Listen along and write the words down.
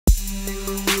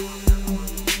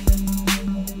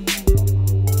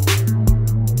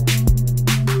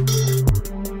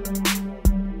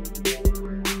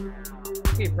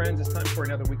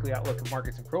daily outlook of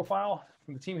markets and profile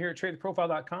from the team here at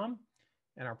TradeTheProfile.com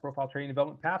and our profile trading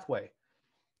development pathway.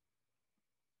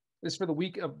 This is for the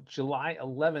week of July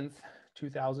 11th,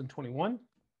 2021.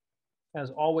 As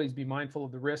always, be mindful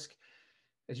of the risk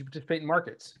as you participate in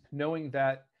markets, knowing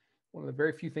that one of the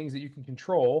very few things that you can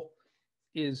control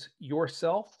is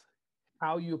yourself,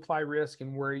 how you apply risk,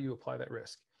 and where you apply that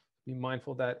risk. Be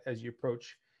mindful of that as you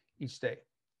approach each day.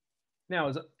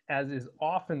 Now, as is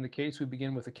often the case, we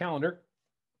begin with a calendar,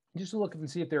 just to look and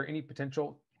see if there are any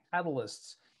potential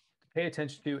catalysts to pay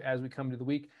attention to as we come to the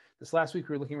week. This last week,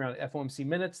 we were looking around at FOMC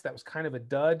minutes. That was kind of a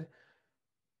dud.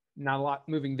 Not a lot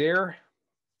moving there.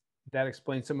 That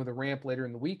explains some of the ramp later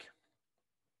in the week.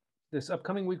 This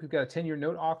upcoming week, we've got a 10-year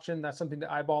note auction. That's something to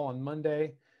eyeball on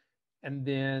Monday. And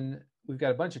then we've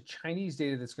got a bunch of Chinese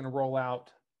data that's going to roll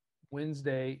out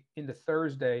Wednesday into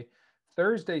Thursday.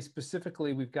 Thursday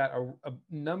specifically, we've got a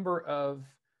number of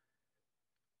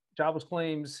jobless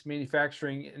claims,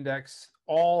 manufacturing index,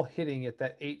 all hitting at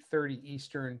that 8:30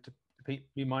 Eastern to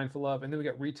be mindful of. And then we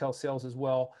got retail sales as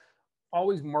well.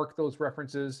 Always mark those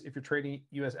references if you're trading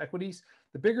US equities.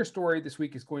 The bigger story this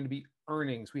week is going to be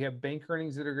earnings. We have bank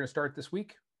earnings that are going to start this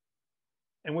week.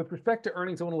 And with respect to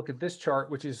earnings, I want to look at this chart,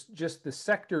 which is just the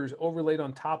sectors overlaid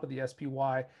on top of the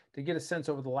SPY to get a sense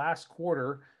over the last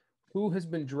quarter who has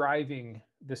been driving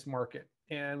this market.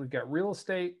 And we've got real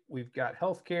estate, we've got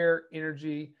healthcare,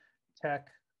 energy, tech,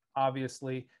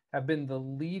 obviously, have been the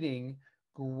leading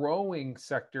growing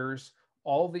sectors.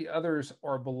 All the others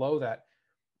are below that.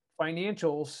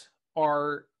 Financials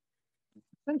are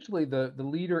essentially the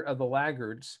leader of the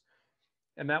laggards.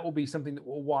 And that will be something that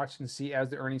we'll watch and see as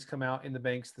the earnings come out in the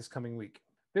banks this coming week.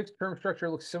 VIX term structure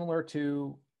looks similar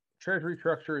to Treasury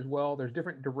structure as well. There's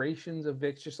different durations of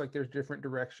VIX, just like there's different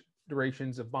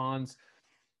durations of bonds,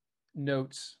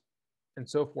 notes, and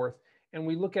so forth. And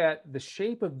we look at the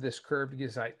shape of this curve to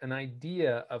get an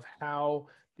idea of how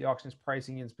the auction is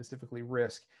pricing in specifically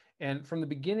risk. And from the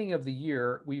beginning of the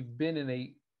year, we've been in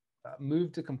a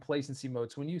move to complacency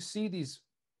mode. So when you see these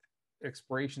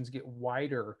expirations get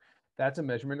wider, that's a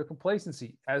measurement of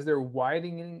complacency. As they're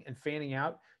widening and fanning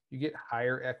out, you get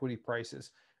higher equity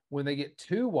prices. When they get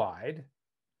too wide,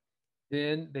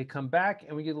 then they come back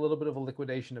and we get a little bit of a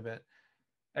liquidation event.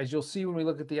 As you'll see when we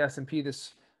look at the S&P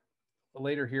this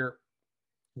later here,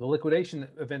 the liquidation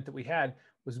event that we had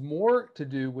was more to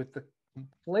do with the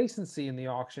complacency in the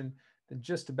auction than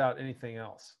just about anything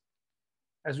else.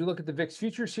 As we look at the VIX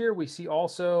futures here, we see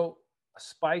also a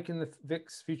spike in the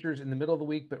VIX futures in the middle of the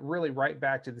week, but really right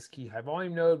back to this key high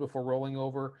volume node before rolling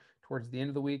over towards the end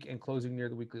of the week and closing near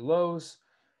the weekly lows.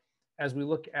 As we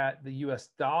look at the US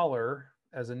dollar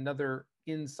as another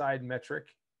inside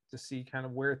metric to see kind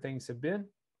of where things have been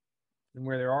and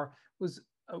where they are, it was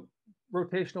a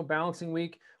rotational balancing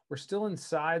week. We're still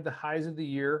inside the highs of the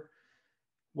year,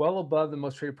 well above the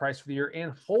most traded price for the year,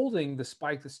 and holding the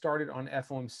spike that started on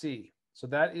FOMC. So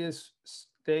that is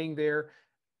staying there.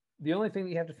 The only thing that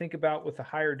you have to think about with the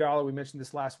higher dollar, we mentioned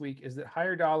this last week, is that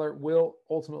higher dollar will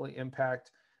ultimately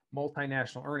impact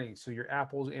multinational earnings. So your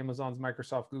Apples, Amazons,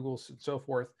 Microsoft, Googles, and so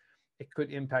forth, it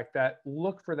could impact that.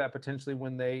 Look for that potentially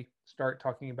when they start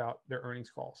talking about their earnings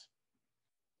calls.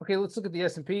 Okay, let's look at the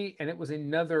S&P, and it was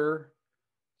another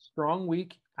strong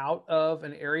week out of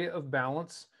an area of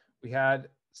balance. We had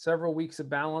several weeks of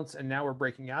balance, and now we're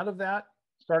breaking out of that.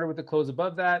 Started with the close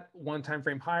above that, one time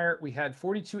frame higher. We had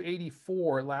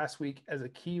 42.84 last week as a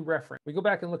key reference. We go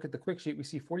back and look at the quick sheet. We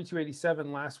see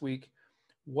 42.87 last week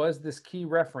was this key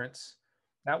reference.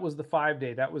 That was the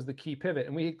 5-day. That was the key pivot.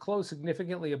 And we had closed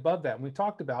significantly above that. And we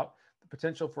talked about the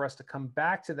potential for us to come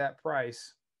back to that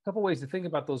price. A couple ways to think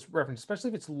about those references, especially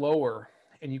if it's lower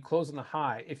and you close on the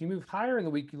high. If you move higher in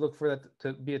the week, you look for that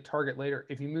to be a target later.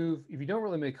 If you don't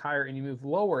really make higher and you move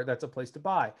lower, that's a place to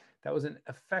buy. That was an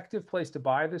effective place to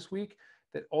buy this week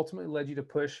that ultimately led you to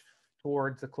push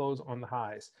towards the close on the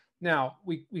highs. Now,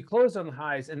 we closed on the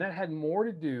highs, and that had more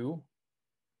to do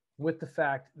with the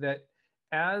fact that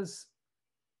as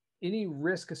any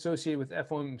risk associated with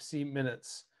FOMC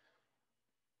minutes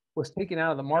was taken out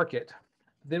of the market,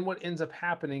 then what ends up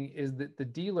happening is that the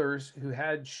dealers who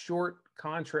had short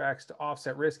contracts to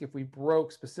offset risk, if we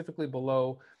broke specifically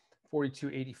below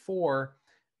 42.84,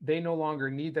 they no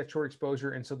longer need that short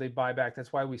exposure, and so they buy back.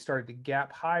 That's why we started to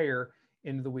gap higher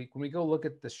into the week. When we go look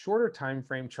at the shorter time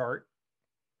frame chart,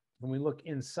 when we look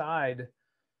inside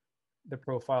the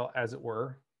profile, as it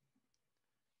were,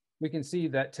 we can see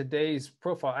that today's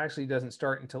profile actually doesn't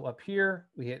start until up here.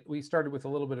 We started with a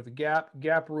little bit of a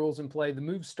gap rules in play. The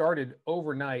move started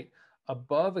overnight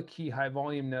above a key high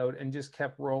volume node and just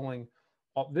kept rolling.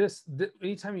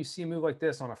 Anytime you see a move like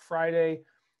this on a Friday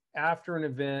after an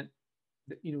event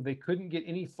they couldn't get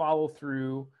any follow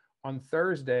through on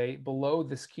Thursday below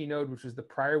this key node, which was the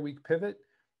prior week pivot.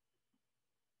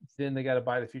 Then they got to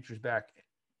buy the futures back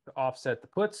to offset the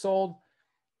puts sold,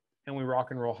 and we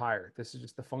rock and roll higher. This is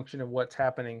just the function of what's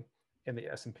happening in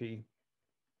the S&P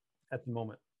at the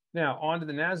moment. Now on to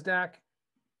the NASDAQ.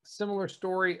 Similar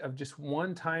story of just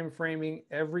one time framing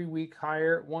every week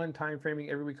higher, one time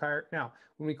framing every week higher. Now,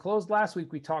 when we closed last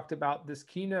week, we talked about this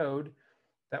key node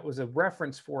that was a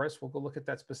reference for us. We'll go look at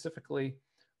that specifically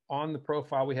on the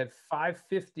profile. We had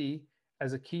 550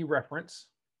 as a key reference.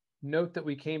 Note that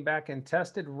we came back and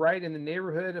tested right in the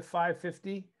neighborhood of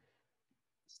 550,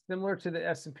 similar to the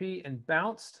S&P, and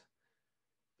bounced.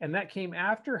 And that came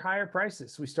after higher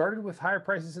prices. So we started with higher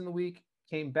prices in the week,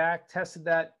 came back, tested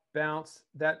that, bounced.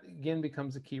 That again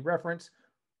becomes a key reference.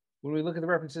 When we look at the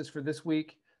references for this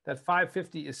week, that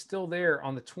 550 is still there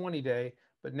on the 20-day,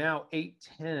 but now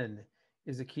 810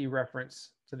 is a key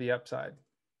reference to the upside.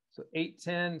 So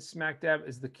 810 smack dab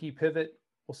is the key pivot.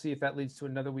 We'll see if that leads to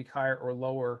another week higher or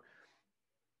lower.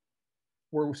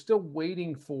 We're still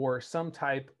waiting for some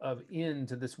type of end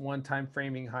to this one-time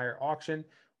framing higher auction.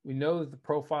 We know that the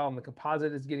profile and the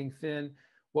composite is getting thin.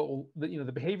 What will,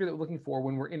 the behavior that we're looking for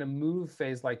when we're in a move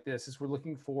phase like this is we're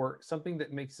looking for something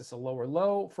that makes this a lower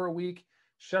low for a week,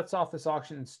 shuts off this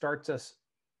auction, and starts us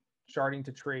starting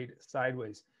to trade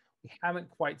sideways. We haven't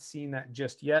quite seen that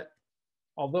just yet.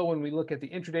 Although when we look at the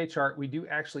intraday chart, we do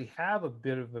actually have a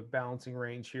bit of a balancing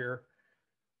range here.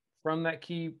 From that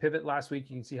key pivot last week,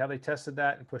 you can see how they tested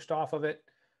that and pushed off of it.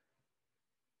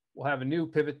 We'll have a new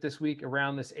pivot this week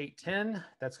around this 810.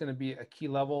 That's going to be a key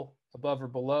level above or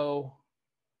below.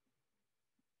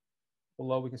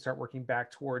 Below, we can start working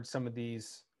back towards some of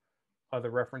these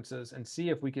other references and see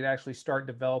if we could actually start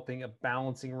developing a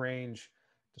balancing range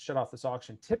to shut off this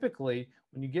auction. Typically,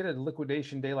 when you get a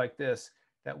liquidation day like this,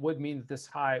 that would mean that this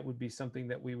high would be something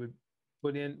that we would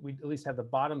put in. We'd at least have the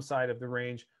bottom side of the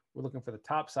range. We're looking for the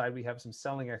top side. We have some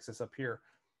selling excess up here.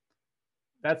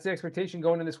 That's the expectation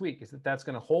going in this week, is that that's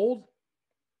going to hold,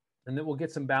 and then we'll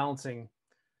get some balancing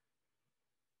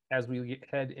as we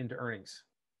head into earnings.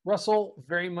 Russell,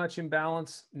 very much in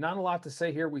balance. Not a lot to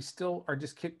say here. We still are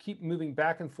just keep moving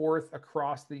back and forth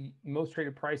across the most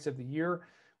traded price of the year.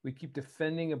 We keep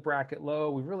defending a bracket low.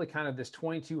 We really kind of this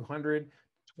 2200,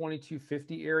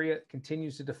 2250 area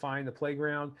continues to define the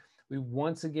playground. We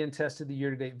once again tested the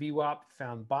year-to-date VWAP,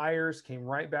 found buyers, came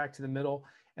right back to the middle.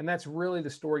 And that's really the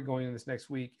story going in this next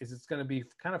week, is it's going to be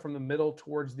kind of from the middle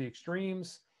towards the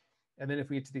extremes. And then if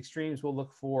we get to the extremes, we'll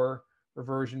look for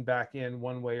reversion back in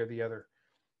one way or the other.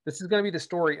 This is going to be the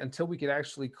story until we could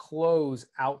actually close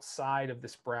outside of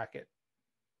this bracket.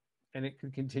 And it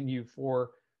could continue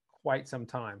for quite some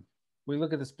time. We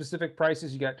look at the specific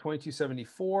prices. You got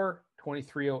 2274,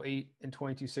 2308, and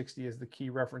 2260 as the key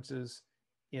references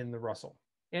in the Russell.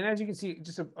 And as you can see,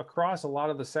 just across a lot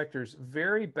of the sectors,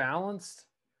 very balanced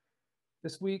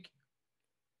this week,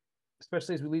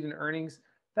 especially as we lead into earnings.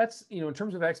 That's, in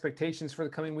terms of expectations for the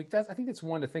coming week, I think that's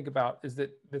one to think about, is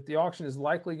that the auction is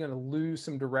likely going to lose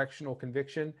some directional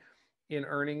conviction in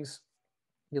earnings,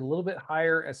 get a little bit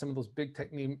higher as some of those big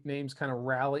tech names kind of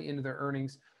rally into their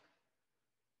earnings.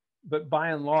 But by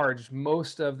and large,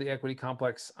 most of the equity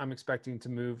complex, I'm expecting to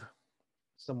move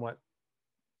somewhat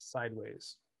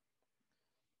sideways.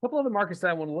 A couple other markets that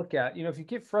I want to look at. If you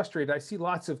get frustrated, I see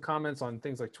lots of comments on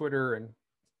things like Twitter and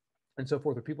so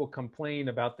forth, where people complain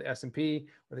about the S&P,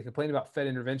 or they complain about Fed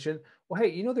intervention. Well,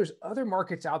 hey, there's other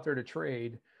markets out there to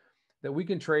trade that we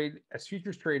can trade as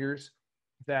futures traders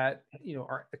that,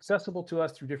 are accessible to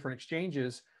us through different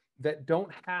exchanges that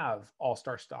don't have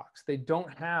all-star stocks. They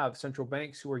don't have central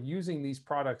banks who are using these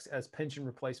products as pension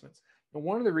replacements. And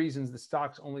one of the reasons the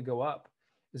stocks only go up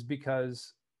is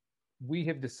because we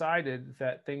have decided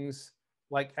that things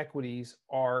like equities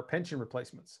are pension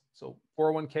replacements. So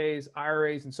 401ks,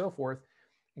 IRAs, and so forth,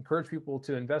 encourage people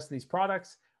to invest in these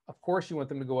products. Of course, you want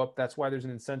them to go up. That's why there's an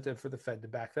incentive for the Fed to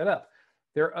back that up.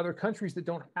 There are other countries that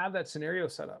don't have that scenario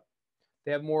set up.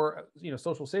 They have more,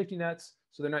 social safety nets,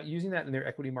 so they're not using that in their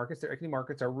equity markets. Their equity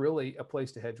markets are really a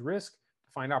place to hedge risk,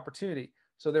 to find opportunity.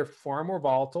 So they're far more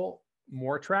volatile,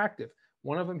 more attractive.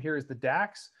 One of them here is the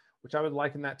DAX, which I would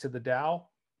liken that to the Dow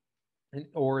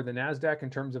or the NASDAQ in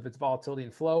terms of its volatility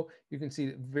and flow. You can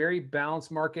see very balanced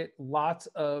market, lots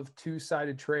of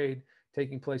two-sided trade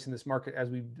taking place in this market as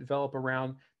we develop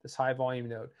around this high volume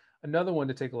node. Another one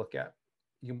to take a look at.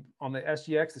 On the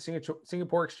SGX, the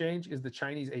Singapore Exchange, is the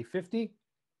Chinese A50.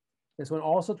 This one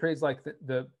also trades like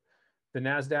the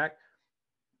NASDAQ,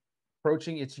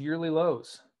 approaching its yearly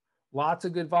lows. Lots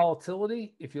of good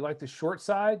volatility. If you like the short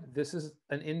side, this is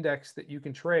an index that you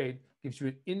can trade. Gives you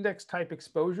an index type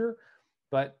exposure,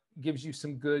 but gives you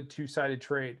some good two-sided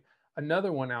trade.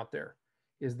 Another one out there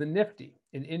is the Nifty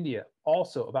in India,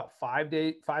 also about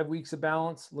 5 weeks of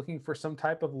balance, looking for some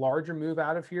type of larger move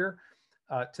out of here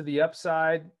to the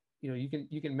upside. You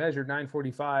can measure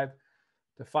 945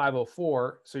 to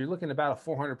 504, so you're looking at about a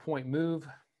 400-point move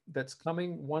that's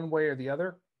coming one way or the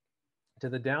other. To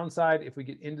the downside, if we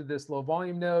get into this low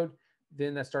volume node,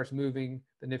 then that starts moving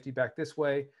the Nifty back this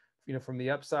way. From the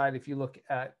upside, if you look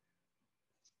at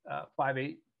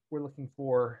 5/8, we're looking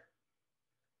for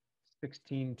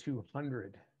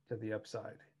 16,200 to the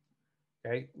upside.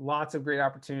 Okay, lots of great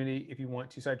opportunity if you want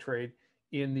two-side trade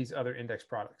in these other index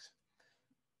products.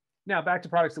 Now back to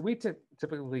products that we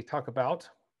typically talk about.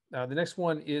 The next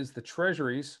one is the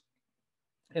treasuries,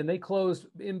 and they closed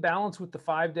in balance with the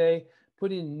 5-day,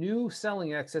 put in new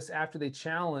selling excess after they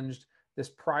challenged this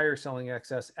prior selling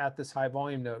excess at this high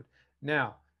volume node.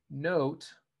 Now,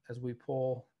 note as we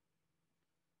pull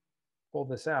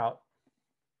this out,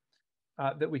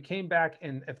 that we came back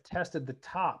and have tested the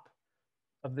top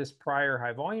of this prior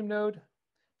high volume node.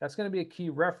 That's going to be a key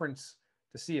reference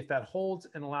to see if that holds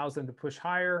and allows them to push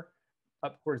higher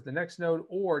up towards the next node,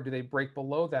 or do they break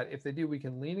below that? If they do, we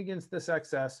can lean against this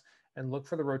excess and look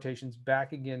for the rotations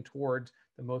back again towards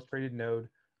the most traded node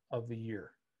of the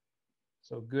year.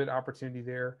 So good opportunity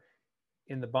there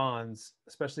in the bonds,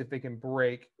 especially if they can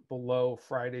break below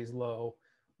Friday's low.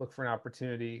 Look for an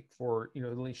opportunity for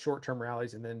at least short-term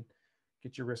rallies, and then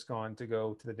get your risk on to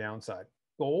go to the downside.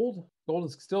 Gold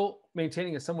is still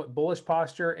maintaining a somewhat bullish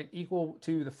posture and equal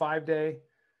to the 5-day,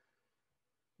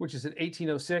 which is at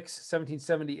 1806,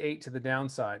 1778 to the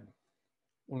downside.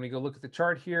 When we go look at the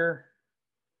chart here,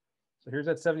 so here's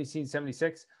that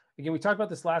 1776. Again, we talked about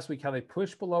this last week, how they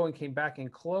pushed below and came back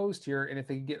and closed here. And if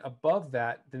they get above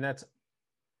that, then that's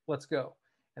let's go.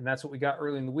 And that's what we got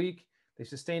early in the week. They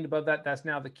sustained above that. That's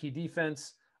now the key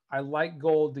defense. I like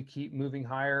gold to keep moving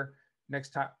higher.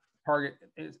 Next target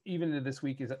is even into this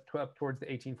week is up towards the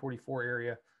 1844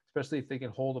 area, especially if they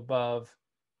can hold above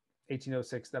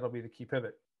 1806. That'll be the key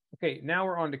pivot. Okay, now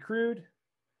we're on to crude.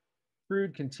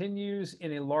 Crude continues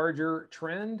in a larger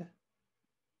trend.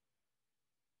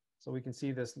 So we can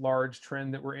see this large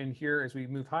trend that we're in here as we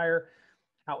move higher.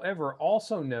 However,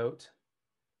 also note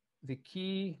the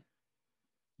key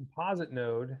composite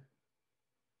node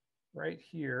right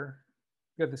here.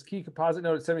 We got this key composite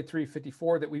node at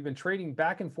 73.54 that we've been trading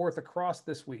back and forth across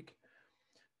this week.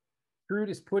 Crude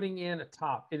is putting in a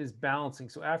top. It is balancing.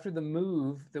 So after the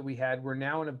move that we had, we're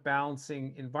now in a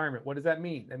balancing environment. What does that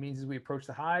mean? That means as we approach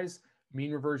the highs,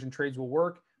 mean reversion trades will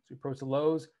work. As we approach the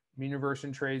lows, mean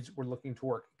reversion trades we're looking to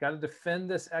work. Got to defend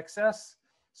this excess.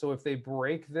 So if they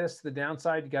break this to the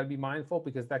downside, you got to be mindful,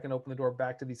 because that can open the door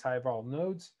back to these high vol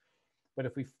nodes. But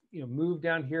if we move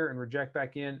down here and reject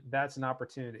back in, that's an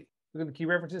opportunity. Look at the key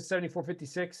references: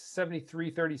 74.56,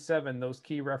 73.37. Those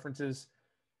key references,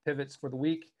 pivots for the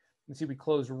week. You can see we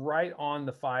closed right on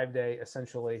the 5-day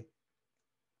essentially,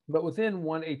 but within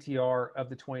one ATR of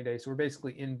the 20-day. So we're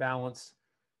basically in balance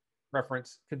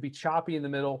reference. Could be choppy in the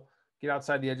middle, get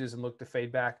outside the edges and look to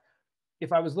fade back.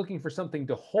 If I was looking for something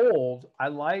to hold, I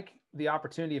like the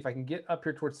opportunity if I can get up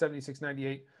here towards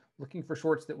 76.98, looking for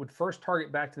shorts that would first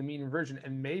target back to the mean reversion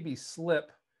and maybe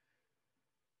slip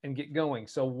and get going.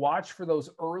 So watch for those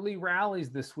early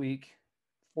rallies this week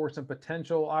for some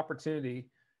potential opportunity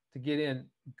to get in.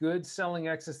 Good selling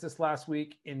excess this last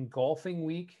week. Engulfing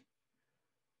week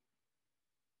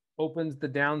opens the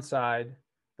downside,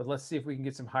 but let's see if we can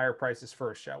get some higher prices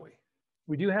first, shall we?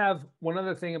 We do have one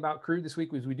other thing about crude this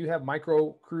week, was we do have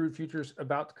micro crude futures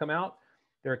about to come out.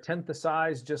 They're a tenth the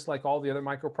size, just like all the other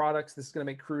micro products. This is going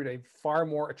to make crude a far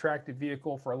more attractive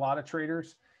vehicle for a lot of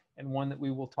traders, and one that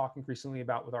we will talk increasingly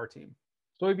about with our team.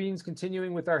 Soybeans,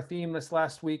 continuing with our theme this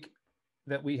last week,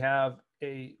 that we have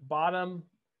a bottom,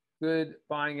 good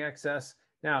buying excess.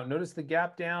 Now, notice the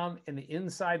gap down in the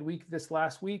inside week this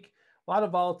last week. A lot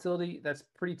of volatility. That's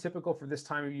pretty typical for this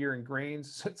time of year in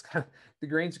grains. So it's kind of, the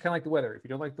grains are kind of like the weather. If you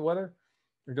don't like the weather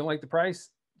or don't like the price,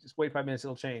 just wait 5 minutes,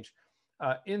 it'll change.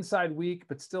 Inside week,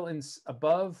 but still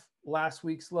above last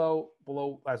week's low,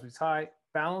 below last week's high,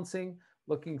 balancing,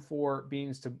 looking for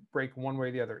beans to break one way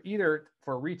or the other, either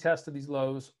for a retest of these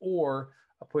lows or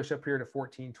a push up here to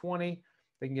 1420.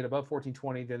 They can get above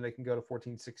 1420, then they can go to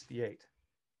 1468.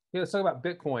 Okay, let's talk about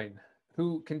Bitcoin,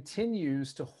 who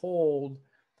continues to hold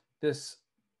this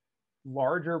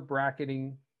larger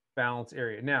bracketing balance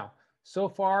area. Now, so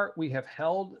far we have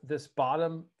held this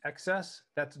bottom excess.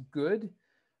 That's good,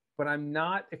 but I'm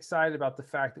not excited about the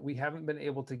fact that we haven't been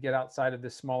able to get outside of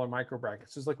this smaller micro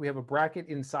bracket. So it's like we have a bracket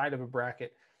inside of a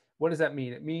bracket. What does that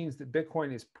mean? It means that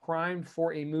Bitcoin is primed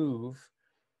for a move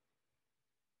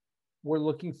we're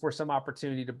looking for some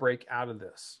opportunity to break out of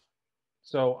this.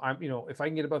 So I'm, if I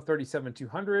can get above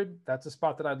 37,200, that's a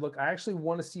spot that I'd look. I actually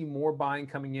want to see more buying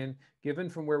coming in, given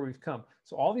from where we've come.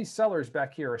 So all these sellers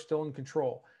back here are still in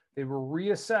control. They were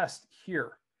reassessed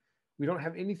here. We don't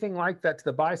have anything like that to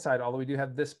the buy side, although we do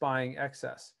have this buying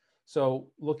excess. So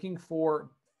looking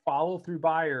for follow through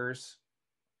buyers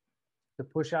to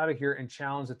push out of here and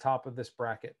challenge the top of this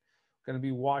bracket. Going to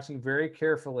be watching very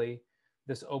carefully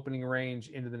this opening range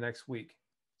into the next week.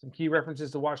 Some key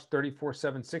references to watch: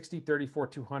 34,760,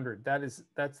 34,200.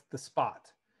 That's the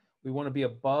spot. We want to be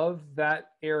above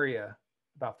that area,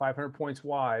 about 500 points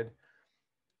wide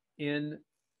in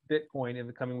Bitcoin in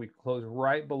the coming week. Close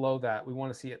right below that. We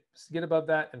want to see it get above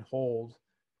that and hold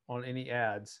on any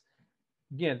ads.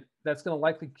 Again, that's going to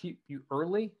likely keep you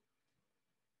early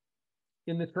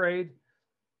in the trade.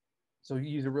 So you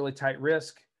use a really tight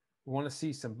risk. We want to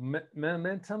see some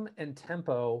momentum and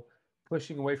tempo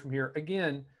pushing away from here.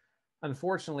 Again,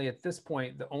 unfortunately, at this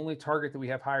point, the only target that we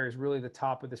have higher is really the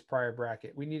top of this prior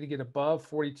bracket. We need to get above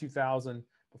 42,000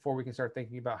 before we can start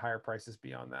thinking about higher prices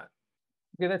beyond that.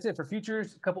 Okay, that's it for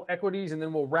futures, a couple equities, and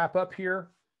then we'll wrap up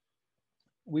here.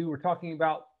 We were talking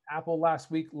about Apple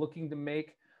last week looking to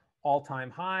make all-time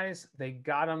highs. They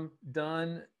got them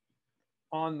done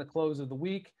on the close of the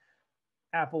week.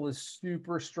 Apple is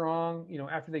super strong.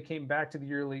 After they came back to the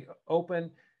yearly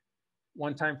open,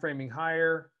 one time framing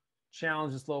higher,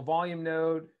 challenged this low volume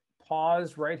node,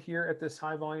 paused right here at this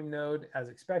high volume node as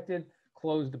expected,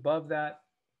 closed above that.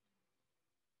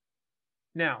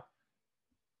 Now,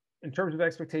 in terms of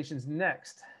expectations,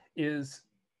 next is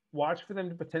watch for them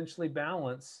to potentially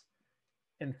balance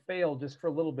and fail just for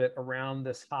a little bit around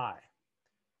this high.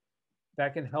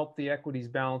 That can help the equities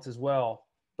balance as well.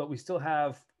 But we still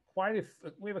have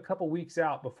we have a couple weeks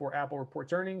out before Apple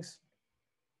reports earnings.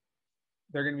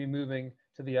 They're going to be moving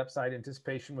to the upside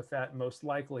anticipation with that most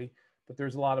likely, but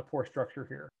there's a lot of poor structure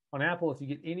here. On Apple, if you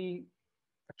get any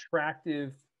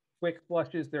attractive quick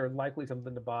flushes, they're likely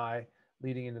something to buy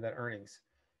leading into that earnings.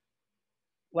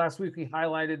 Last week, we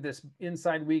highlighted this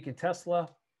inside week in Tesla,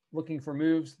 looking for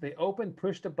moves. They opened,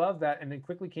 pushed above that, and then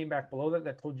quickly came back below that.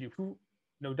 That told you,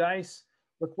 no dice.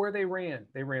 Look where they ran.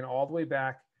 They ran all the way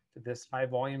back to this high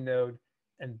volume node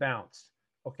and bounced.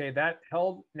 Okay, that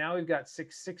held. Now we've got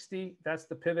 660. That's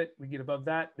the pivot. We get above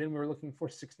that. Then we were looking for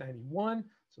 691.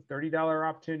 So $30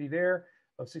 opportunity there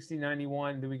of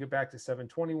 60.91. Then we get back to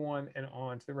 721 and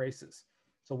on to the races.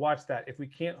 So watch that. If we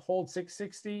can't hold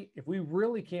 660, if we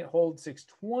really can't hold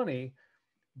 620,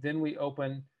 then we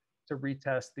open to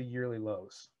retest the yearly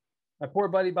lows. My poor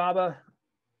buddy Baba,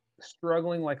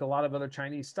 struggling like a lot of other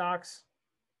Chinese stocks.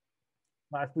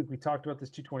 Last week we talked about this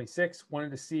 226,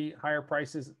 wanted to see higher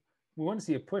prices. We wanted to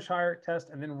see a push higher, test,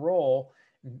 and then roll.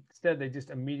 Instead, they just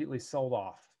immediately sold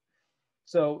off.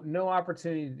 So no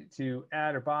opportunity to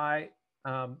add or buy.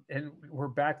 And we're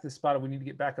back to the spot. We need to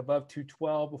get back above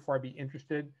 212 before I'd be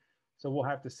interested. So we'll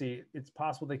have to see. It's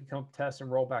possible they can come test and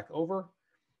roll back over.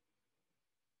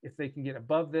 If they can get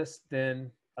above this, then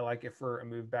I like it for a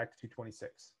move back to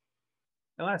 226.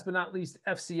 And last but not least,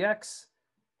 FCX.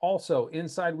 Also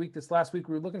inside week, this last week,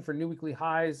 we were looking for new weekly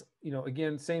highs.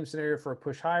 Again, same scenario for a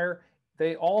push higher.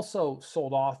 They also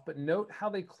sold off, but note how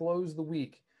they closed the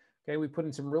week. Okay, we put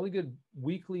in some really good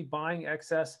weekly buying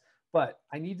excess, but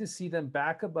I need to see them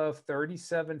back above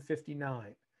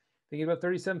 37.59. Thinking about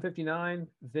 37.59,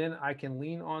 then I can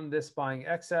lean on this buying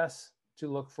excess to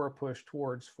look for a push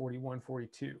towards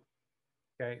 41.42.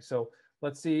 Okay, so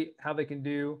let's see how they can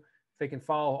do. If they can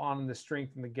follow on the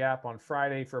strength in the gap on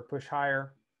Friday for a push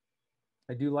higher.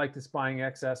 I do like this buying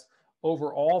excess.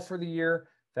 Overall for the year,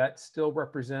 that still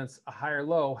represents a higher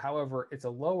low. However, it's a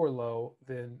lower low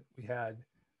than we had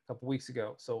a couple weeks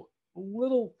ago. So a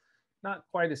little, not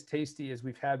quite as tasty as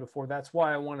we've had before. That's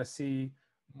why I want to see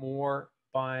more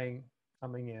buying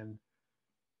coming in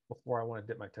before I want to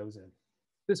dip my toes in.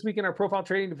 This week in our profile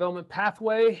trading development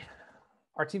pathway,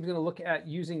 our team's going to look at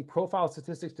using profile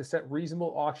statistics to set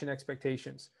reasonable auction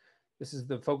expectations. This is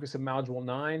the focus of Module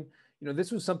 9.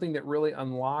 This was something that really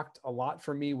unlocked a lot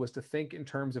for me, was to think in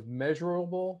terms of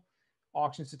measurable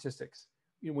auction statistics.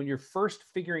 When you're first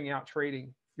figuring out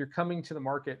trading, you're coming to the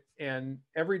market and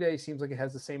every day seems like it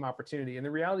has the same opportunity. And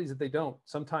the reality is that they don't.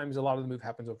 Sometimes a lot of the move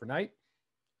happens overnight.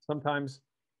 Sometimes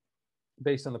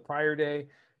based on the prior day,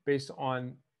 based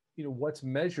on what's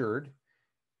measured,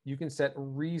 you can set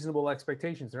reasonable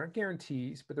expectations. There aren't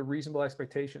guarantees, but they're reasonable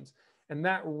expectations. And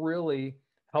that really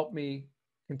helped me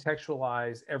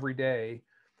contextualize every day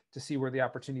to see where the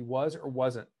opportunity was or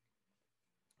wasn't.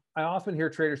 I often hear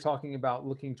traders talking about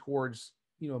looking towards,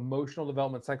 emotional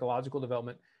development, psychological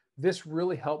development. This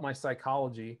really helped my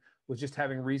psychology was just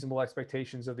having reasonable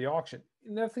expectations of the auction.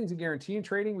 Nothing's a guarantee in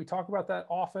trading. We talk about that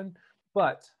often,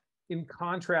 but in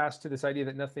contrast to this idea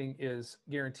that nothing is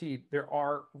guaranteed, there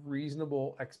are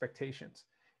reasonable expectations,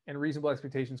 and reasonable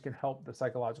expectations can help the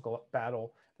psychological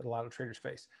battle that a lot of traders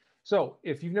face. So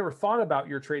if you've never thought about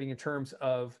your trading in terms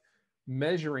of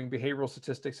measuring behavioral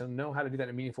statistics and know how to do that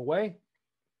in a meaningful way,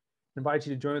 I invite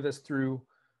you to join with us through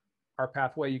our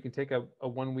pathway. You can take a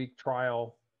 1-week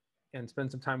trial and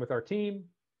spend some time with our team,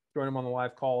 join them on the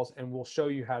live calls, and we'll show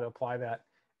you how to apply that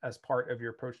as part of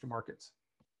your approach to markets.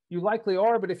 You likely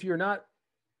are, but if you're not,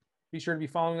 be sure to be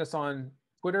following us on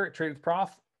Twitter at Trade with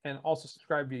Prof, and also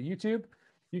subscribe via YouTube.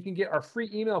 You can get our free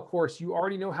email course, You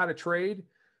Already Know How to Trade,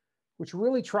 which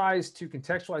really tries to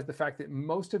contextualize the fact that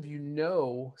most of you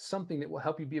know something that will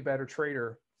help you be a better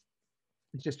trader.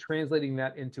 It's just translating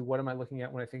that into what am I looking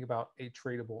at when I think about a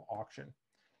tradable auction.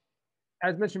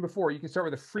 As mentioned before, you can start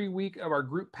with a free week of our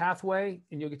group pathway,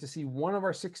 and you'll get to see one of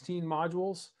our 16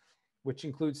 modules, which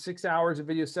includes 6 hours of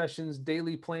video sessions,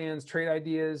 daily plans, trade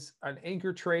ideas, an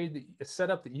anchor trade, a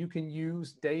setup that you can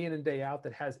use day in and day out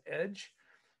that has edge,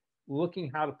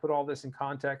 looking how to put all this in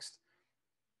context,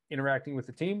 interacting with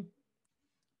the team.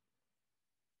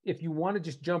 If you want to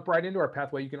just jump right into our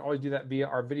pathway, you can always do that via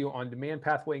our video on demand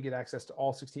pathway and get access to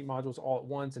all 16 modules all at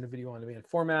once in a video on demand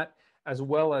format, as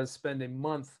well as spend a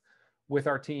month with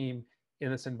our team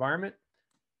in this environment.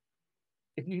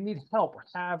 If you need help or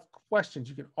have questions,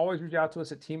 you can always reach out to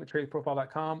us at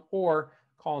team@tradingprofile.com or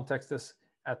call and text us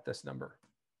at this number.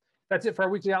 That's it for our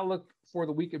weekly outlook for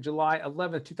the week of July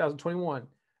 11th, 2021.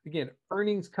 Again,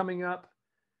 earnings coming up.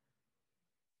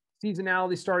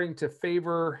 Seasonality starting to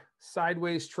favor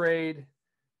sideways trade.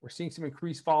 We're seeing some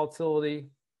increased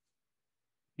volatility.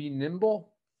 Be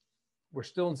nimble. We're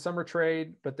still in summer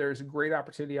trade, but there's a great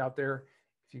opportunity out there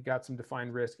if you've got some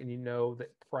defined risk and you know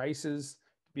that prices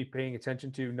to be paying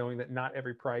attention to, knowing that not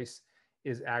every price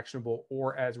is actionable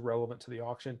or as relevant to the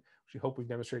auction, which we hope we've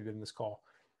demonstrated in this call.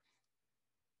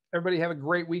 Everybody have a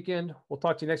great weekend. We'll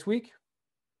talk to you next week.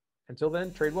 Until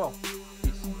then, trade well.